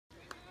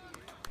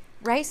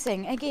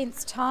Racing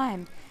against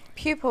time.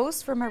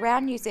 Pupils from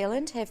around New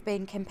Zealand have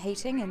been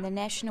competing in the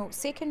National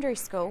Secondary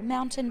School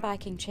Mountain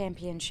Biking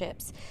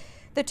Championships.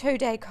 The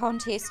two-day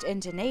contest in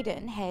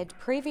Dunedin had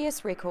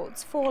previous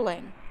records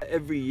falling.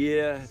 Every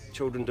year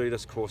children do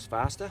this course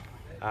faster.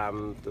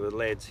 The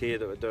lads here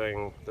that were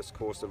doing this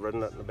course have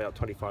ridden it in about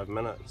 25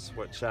 minutes,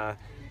 which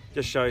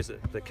just shows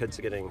that the kids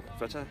are getting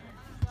fitter.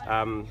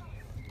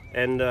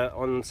 And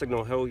on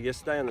Signal Hill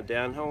yesterday on the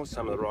downhill,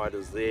 some of the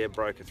riders there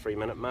broke a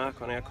 3-minute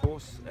mark on our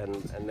course, and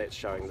that's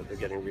showing that they're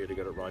getting really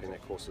good at riding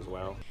that course as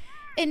well.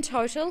 In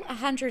total,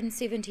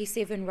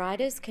 177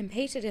 riders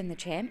competed in the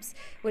champs,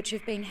 which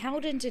have been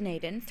held in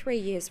Dunedin 3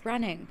 years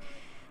running.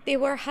 There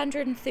were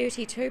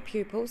 132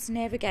 pupils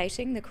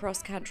navigating the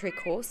cross-country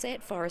course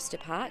at Forrester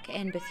Park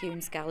and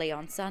Bethune's Gully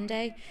on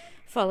Sunday,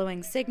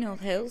 following Signal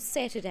Hill's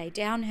Saturday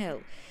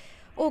downhill.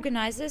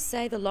 Organisers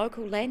say the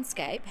local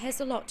landscape has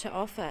a lot to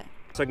offer.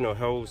 Signal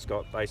Hill's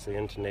got basically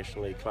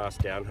internationally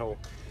classed downhill,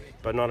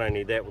 but not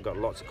only that, we've got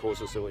lots of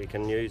courses that we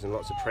can use and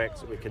lots of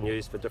tracks that we can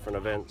use for different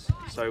events.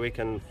 So we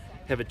can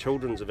have a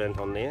children's event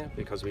on there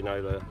because we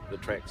know the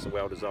tracks are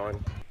well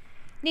designed.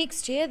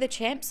 Next year, the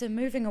champs are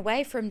moving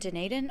away from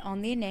Dunedin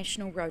on their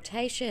national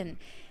rotation.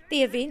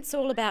 The event's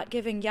all about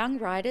giving young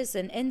riders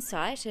an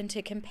insight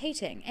into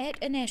competing at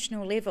a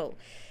national level,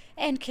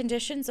 and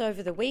conditions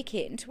over the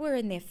weekend were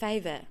in their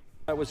favour.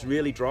 It was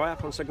really dry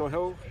up on Signal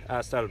Hill,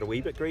 started a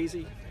wee bit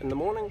greasy in the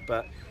morning,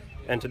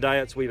 and today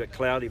it's a wee bit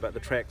cloudy, but the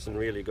track's in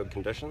really good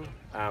condition.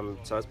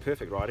 So it's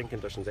perfect riding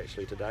conditions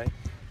actually today.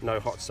 No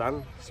hot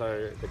sun,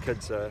 so the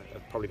kids have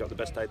probably got the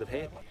best day they've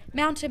had.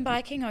 Mountain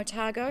Biking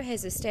Otago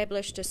has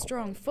established a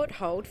strong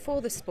foothold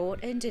for the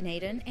sport in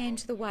Dunedin and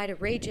the wider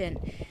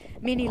region.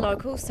 Many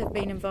locals have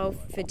been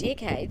involved for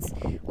decades,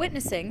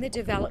 witnessing the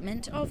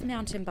development of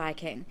mountain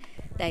biking.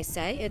 They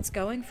say it's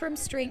going from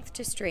strength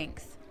to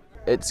strength.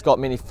 It's got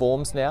many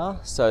forms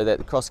now, so that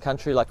the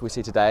cross-country, like we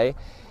see today,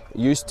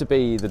 used to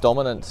be the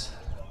dominant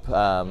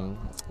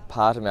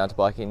part of mountain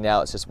biking.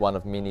 Now it's just one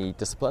of many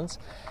disciplines.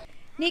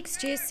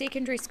 Next year's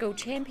secondary school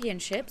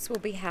championships will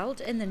be held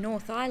in the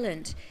North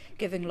Island,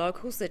 giving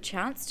locals a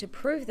chance to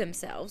prove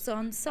themselves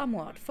on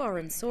somewhat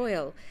foreign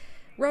soil.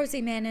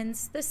 Rosie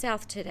Mannins, The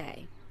South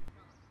Today.